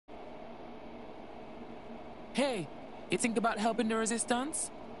Hey, you think about helping the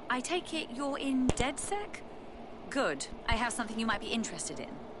resistance? I take it you're in DedSec? Good. I have something you might be interested in.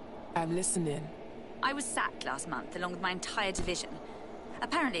 I'm listening. I was sacked last month, along with my entire division.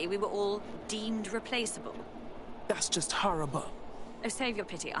 Apparently, we were all deemed replaceable. That's just horrible. Oh, save your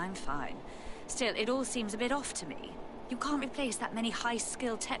pity, I'm fine. Still, it all seems a bit off to me. You can't replace that many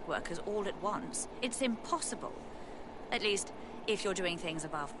high-skilled tech workers all at once. It's impossible. At least, if you're doing things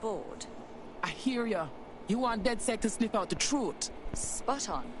above board. I hear ya. You want DedSec to sniff out the truth. Spot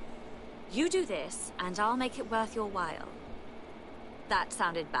on. You do this, and I'll make it worth your while. That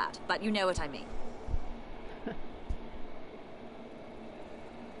sounded bad, but you know what I mean.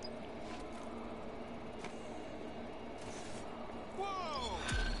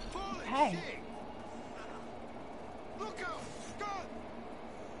 Okay.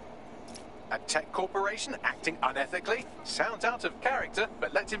 A tech corporation acting unethically? Sounds out of character,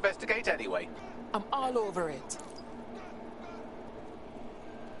 but let's investigate anyway. I'm all over it.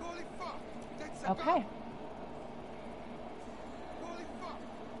 Okay.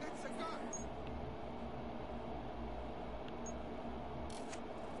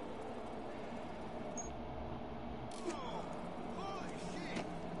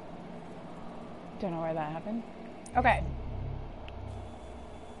 Don't know where that happened. Okay.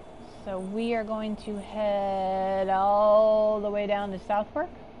 So we are going to head all the way down to Southwark.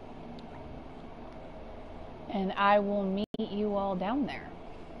 And I will meet you all down there.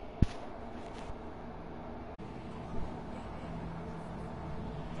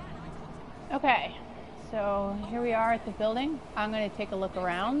 Okay. So here we are at the building. I'm going to take a look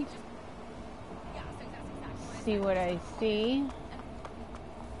around. See what I see.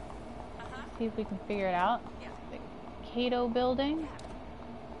 See if we can figure it out. The CATO building.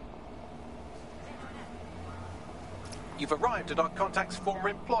 You've arrived at our contact's former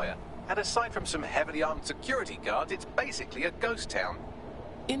employer, and aside from some heavily armed security guards, it's basically a ghost town.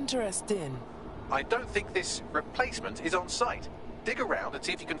 Interesting. I don't think this replacement is on site. Dig around and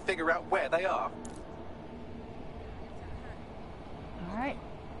see if you can figure out where they are. Alright.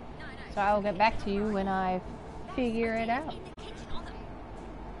 So I will get back to you when I figure it out.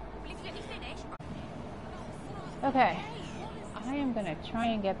 Okay. I am going to try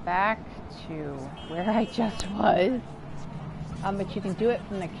and get back to where I just was. But you can do it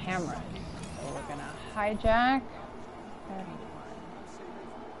from the cameras. So we're going to hijack 31.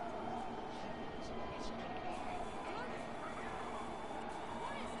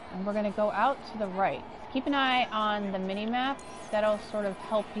 And we're going to go out to the right. Keep an eye on the mini-map. That'll sort of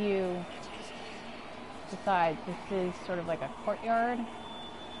help you decide. This is sort of like a courtyard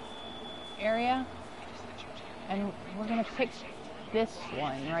area. And we're going to pick this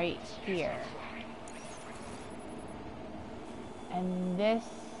one right here. And this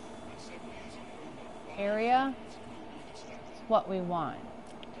area is what we want.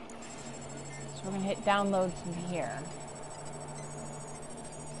 So we're going to hit download from here.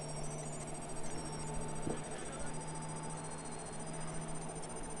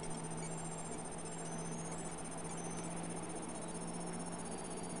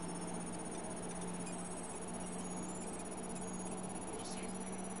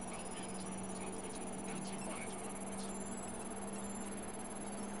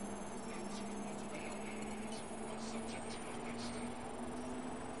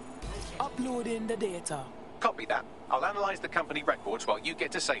 Uploading the data. Copy that. I'll analyze the company records while you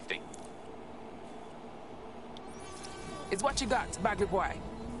get to safety. It's what you got, Baggy Boy.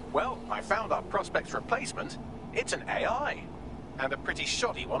 Well, I found our prospect's replacement. It's an AI. And a pretty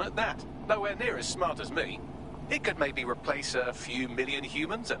shoddy one at that. Nowhere near as smart as me. It could maybe replace a few million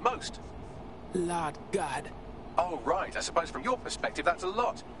humans at most. Lord God. Oh, right. I suppose from your perspective that's a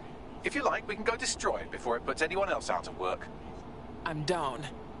lot. If you like, we can go destroy it before it puts anyone else out of work. I'm down.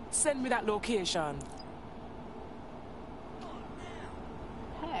 Send me that location.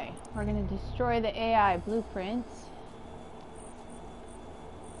 Okay, we're going to destroy the AI blueprints.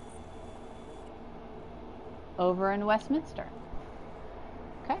 Over in Westminster.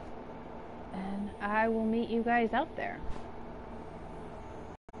 Okay. And I will meet you guys out there.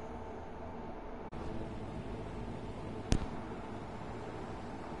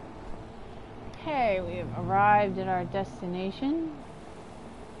 Okay, we have arrived at our destination.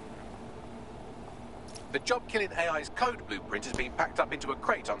 The job-killing AI's code blueprint has been packed up into a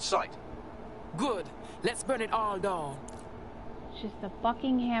crate on site. Good. Let's burn it all down. Which is the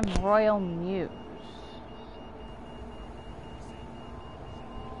Buckingham Royal Mews.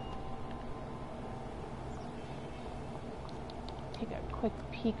 Take a quick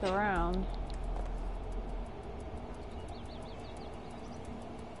peek around.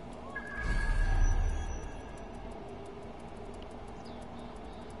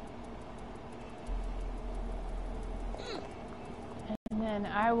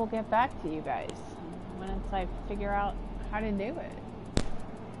 and I will get back to you guys once I figure out how to do it.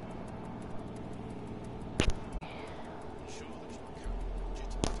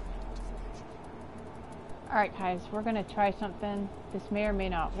 Alright guys, we're gonna try something. This may or may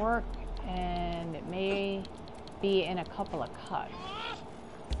not work, and it may be in a couple of cuts.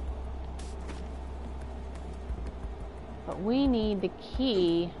 But we need the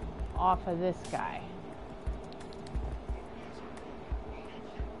key off of this guy.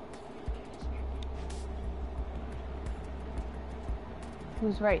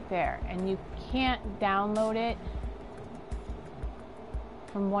 Who's right there, and you can't download it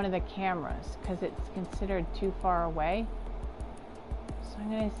from one of the cameras because it's considered too far away. So I'm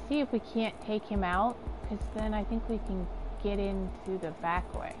going to see if we can't take him out, because then I think we can get into the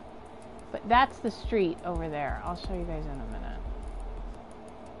back way. But that's the street over there. I'll show you guys in a minute.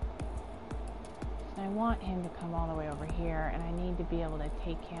 So I want him to come all the way over here, and I need to be able to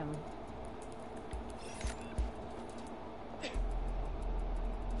take him.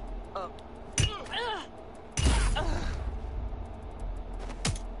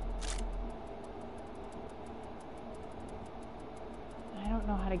 I don't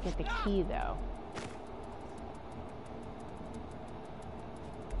know how to get the key though.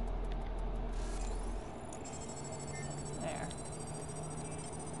 There.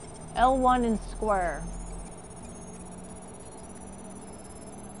 L1 and square.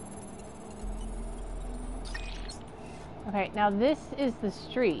 Okay, now this is the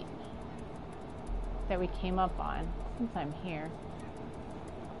street that we came up on, since I'm here.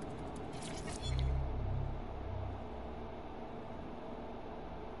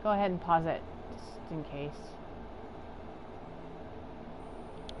 Go ahead and pause it, just in case.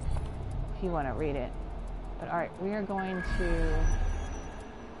 If you want to read it. But alright, we are going to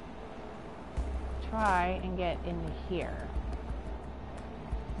try and get into here.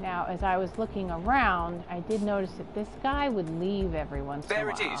 Now, as I was looking around, I did notice that this guy would leave every once in a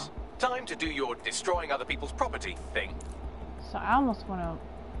while. There it is. Time to do your destroying other people's property thing. So I almost want to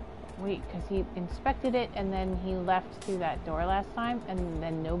wait, because he inspected it and then he left through that door last time, and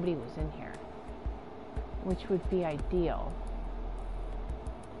then nobody was in here, which would be ideal.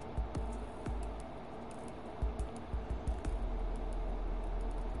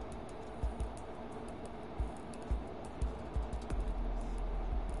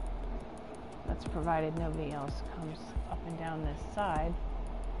 That's provided nobody else comes up and down this side.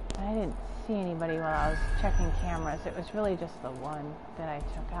 I didn't see anybody while I was checking cameras. It was really just the one that I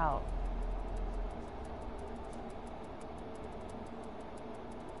took out.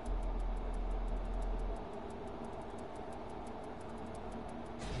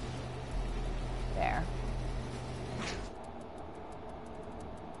 There.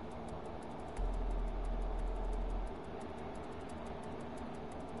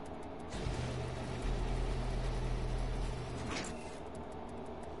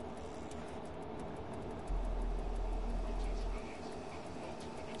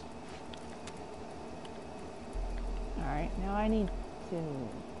 Alright, now I need to...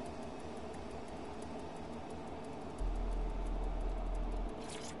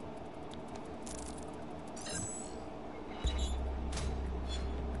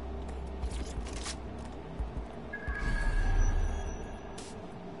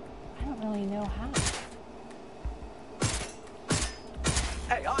 I don't really know how.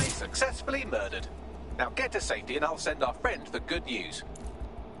 AI successfully murdered. Now get to safety and I'll send our friend the good news.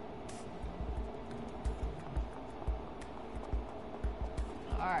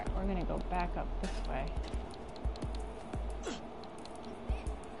 Alright, we're gonna go back up this way.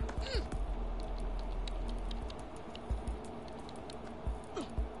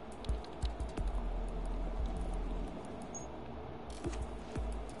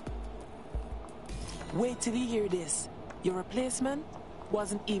 Wait till you hear this. Your replacement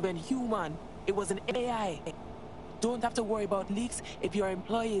wasn't even human. It was an AI. Don't have to worry about leaks if your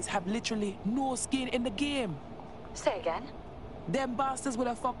employees have literally no skin in the game. Say again? Them bastards would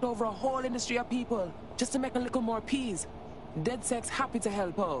have fucked over a whole industry of people just to make a little more peas. DedSec's happy to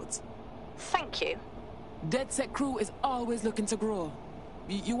help out. Thank you. DedSec crew is always looking to grow.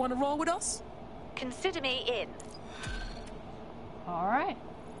 You want to roll with us? Consider me in. Alright.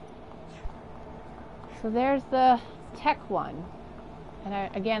 So there's the tech one.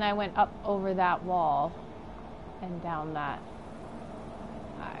 And I went up over that wall and down that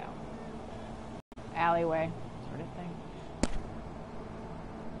aisle. Alleyway sort of thing.